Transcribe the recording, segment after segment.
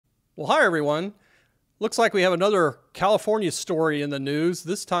Well, hi everyone. Looks like we have another California story in the news.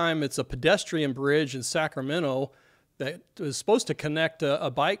 This time it's a pedestrian bridge in Sacramento that is supposed to connect a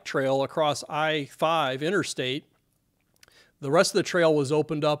bike trail across I-5 Interstate. The rest of the trail was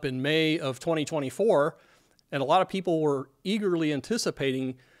opened up in May of 2024, and a lot of people were eagerly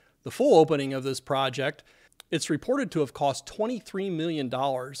anticipating the full opening of this project. It's reported to have cost $23 million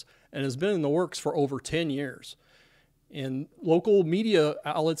and has been in the works for over 10 years. And local media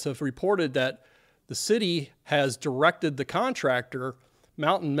outlets have reported that the city has directed the contractor,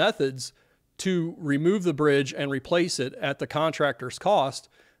 Mountain Methods, to remove the bridge and replace it at the contractor's cost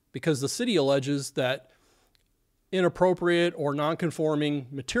because the city alleges that inappropriate or non-conforming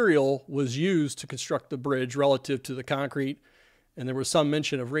material was used to construct the bridge relative to the concrete, and there was some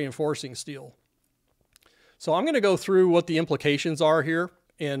mention of reinforcing steel. So I'm going to go through what the implications are here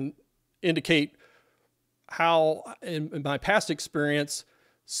and indicate how, in my past experience,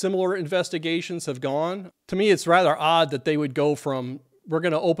 similar investigations have gone. To me, it's rather odd that they would go from, we're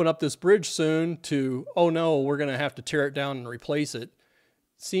going to open up this bridge soon, to, oh no, we're going to have to tear it down and replace it.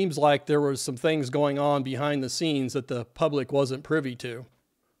 Seems like there was some things going on behind the scenes that the public wasn't privy to.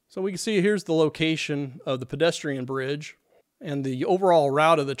 So we can see here's the location of the pedestrian bridge, and the overall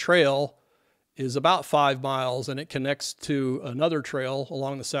route of the trail is about 5 miles, and it connects to another trail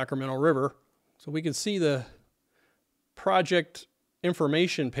along the Sacramento River. So we can see the project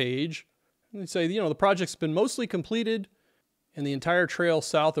information page. And they say, the project's been mostly completed and the entire trail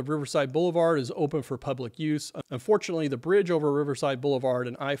south of Riverside Boulevard is open for public use. Unfortunately, the bridge over Riverside Boulevard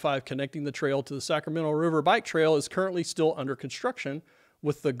and I-5 connecting the trail to the Sacramento River Bike Trail is currently still under construction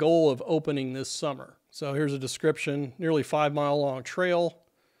with the goal of opening this summer. So here's a description, nearly 5-mile long trail.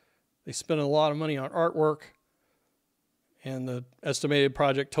 They spent a lot of money on artwork, and the estimated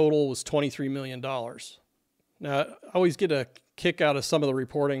project total was $23 million. Now, I always get a kick out of some of the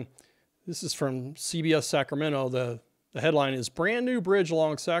reporting. This is from CBS Sacramento. The headline is, "Brand new bridge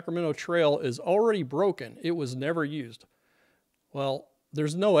along Sacramento Trail is already broken. It was never used." Well,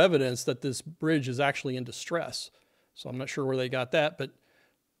 there's no evidence that this bridge is actually in distress. So I'm not sure where they got that, but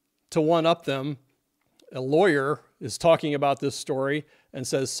to one-up them, a lawyer is talking about this story and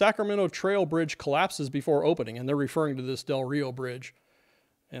says Sacramento Trail Bridge collapses before opening, and they're referring to this Del Rio Bridge.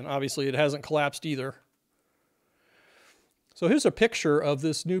 And obviously it hasn't collapsed either. So here's a picture of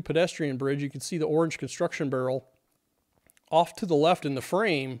this new pedestrian bridge. You can see the orange construction barrel. Off to the left in the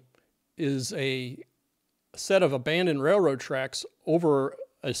frame is a set of abandoned railroad tracks over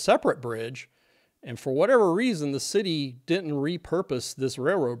a separate bridge. And for whatever reason, the city didn't repurpose this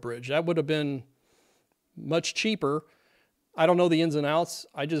railroad bridge. That would have been much cheaper. I don't know the ins and outs.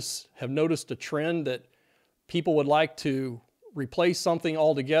 I just have noticed a trend that people would like to replace something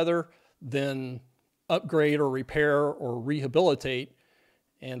altogether, then upgrade or repair or rehabilitate.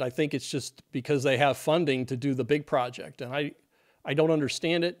 And I think it's just because they have funding to do the big project. And I don't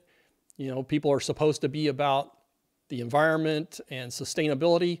understand it. People are supposed to be about the environment and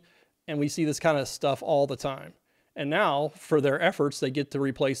sustainability, and we see this kind of stuff all the time. And now, for their efforts, they get to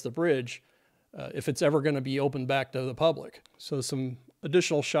replace the bridge if it's ever going to be opened back to the public. So some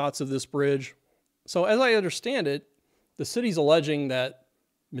additional shots of this bridge. So as I understand it, the city's alleging that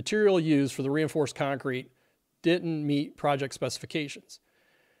material used for the reinforced concrete didn't meet project specifications.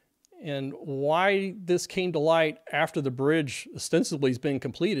 And why this came to light after the bridge ostensibly has been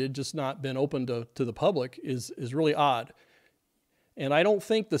completed, just not been opened to the public, is really odd. And I don't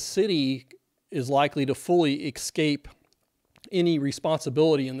think the city is likely to fully escape any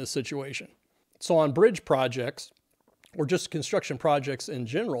responsibility in this situation. So on bridge projects, or just construction projects in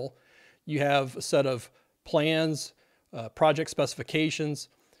general, you have a set of plans, project specifications.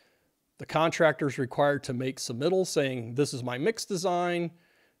 The contractor is required to make submittals saying, this is my mix design,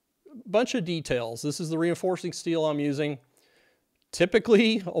 bunch of details. This is the reinforcing steel I'm using.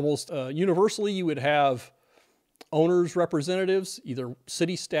 Typically, almost universally, you would have owners' representatives, either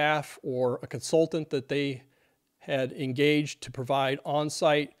city staff or a consultant that they had engaged to provide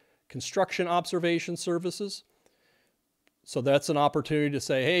on-site construction observation services. So that's an opportunity to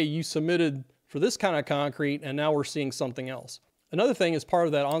say, hey, you submitted for this kind of concrete and now we're seeing something else. Another thing, as part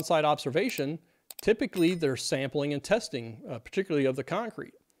of that on-site observation, typically they're sampling and testing, particularly of the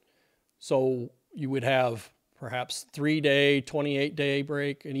concrete. So you would have perhaps 3-day, 28-day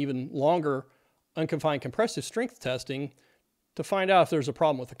break, and even longer unconfined compressive strength testing to find out if there's a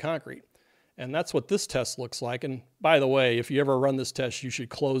problem with the concrete. And that's what this test looks like. And by the way, if you ever run this test, you should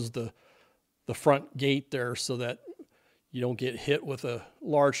close the front gate there so that you don't get hit with a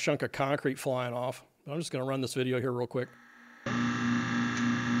large chunk of concrete flying off. I'm just going to run this video here real quick.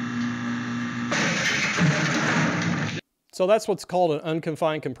 So that's what's called an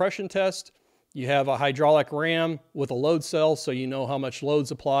unconfined compression test. You have a hydraulic ram with a load cell, so you know how much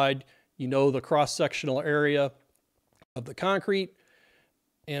load's applied. You know the cross-sectional area of the concrete.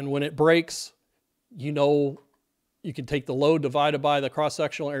 And when it breaks, you know you can take the load divided by the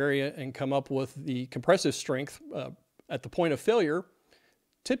cross-sectional area and come up with the compressive strength at the point of failure.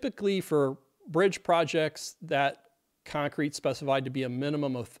 Typically for bridge projects, that concrete specified to be a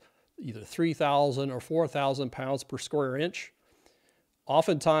minimum of either 3,000 or 4,000 pounds per square inch.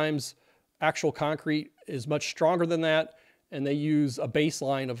 Oftentimes, actual concrete is much stronger than that, and they use a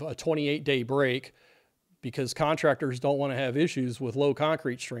baseline of a 28-day break because contractors don't want to have issues with low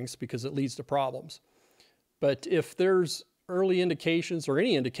concrete strengths because it leads to problems. But if there's early indications or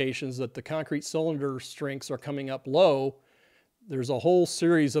any indications that the concrete cylinder strengths are coming up low, there's a whole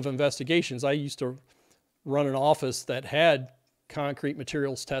series of investigations. I used to run an office that had concrete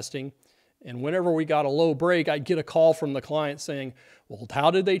materials testing, and whenever we got a low break, I'd get a call from the client saying, well,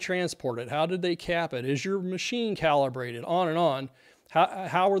 how did they transport it? How did they cap it? Is your machine calibrated? On and on.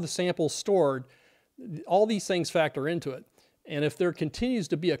 How are the samples stored? All these things factor into it. And if there continues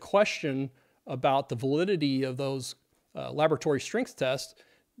to be a question about the validity of those laboratory strength tests,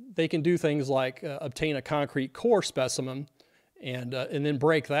 they can do things like obtain a concrete core specimen and then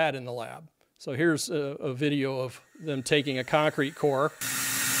break that in the lab. So here's a video of them taking a concrete core.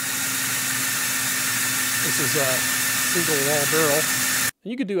 This is a single wall barrel.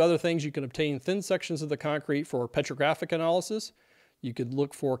 And you could do other things. You can obtain thin sections of the concrete for petrographic analysis. You could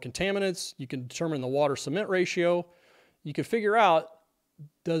look for contaminants. You can determine the water-cement ratio. You can figure out,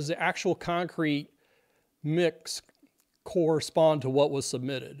 does the actual concrete mix correspond to what was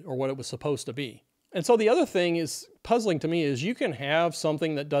submitted or what it was supposed to be? And so the other thing is puzzling to me is you can have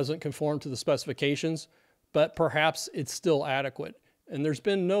something that doesn't conform to the specifications, but perhaps it's still adequate. And there's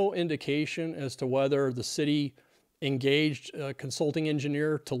been no indication as to whether the city engaged a consulting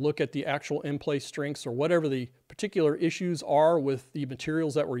engineer to look at the actual in-place strengths or whatever the particular issues are with the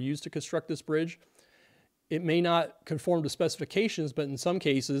materials that were used to construct this bridge. It may not conform to specifications, but in some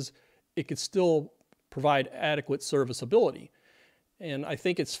cases, it could still provide adequate serviceability. And I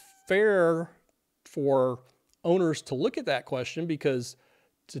think it's fair for owners to look at that question, because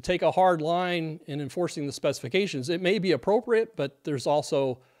to take a hard line in enforcing the specifications, it may be appropriate, but there's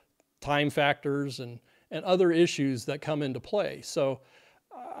also time factors and other issues that come into play. So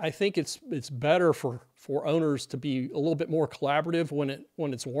I think it's better for owners to be a little bit more collaborative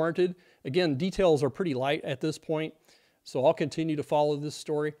when it's warranted. Again, details are pretty light at this point, so I'll continue to follow this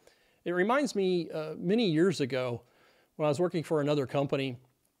story. It reminds me many years ago when I was working for another company.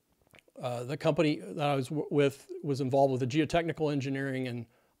 The company that I was with was involved with the geotechnical engineering and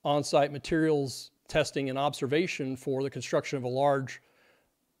on-site materials testing and observation for the construction of a large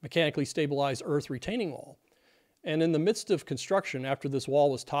mechanically stabilized earth retaining wall. And in the midst of construction, after this wall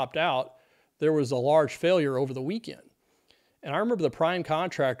was topped out, there was a large failure over the weekend. And I remember the prime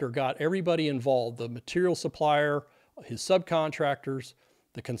contractor got everybody involved, the material supplier, his subcontractors,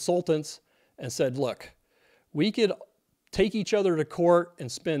 the consultants, and said, look, we could take each other to court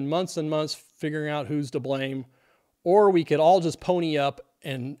and spend months and months figuring out who's to blame, or we could all just pony up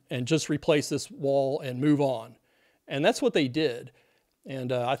and just replace this wall and move on. And that's what they did.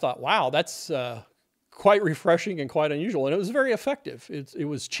 And I thought, wow, that's quite refreshing and quite unusual. And it was very effective. It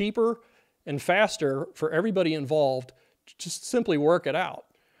was cheaper and faster for everybody involved to just simply work it out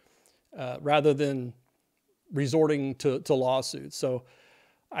rather than resorting to lawsuits. So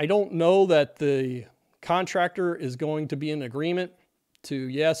I don't know that the contractor is going to be in agreement to,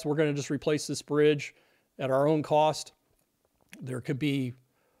 yes, we're going to just replace this bridge at our own cost. There could be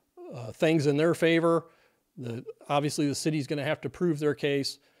things in their favor. Obviously, the city's going to have to prove their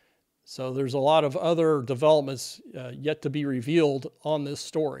case. So there's a lot of other developments yet to be revealed on this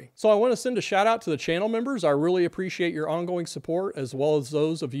story. So I want to send a shout out to the channel members. I really appreciate your ongoing support, as well as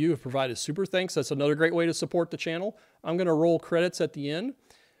those of you who have provided super thanks. That's another great way to support the channel. I'm going to roll credits at the end.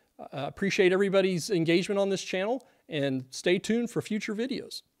 Appreciate everybody's engagement on this channel, and stay tuned for future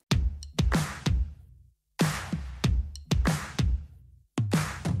videos.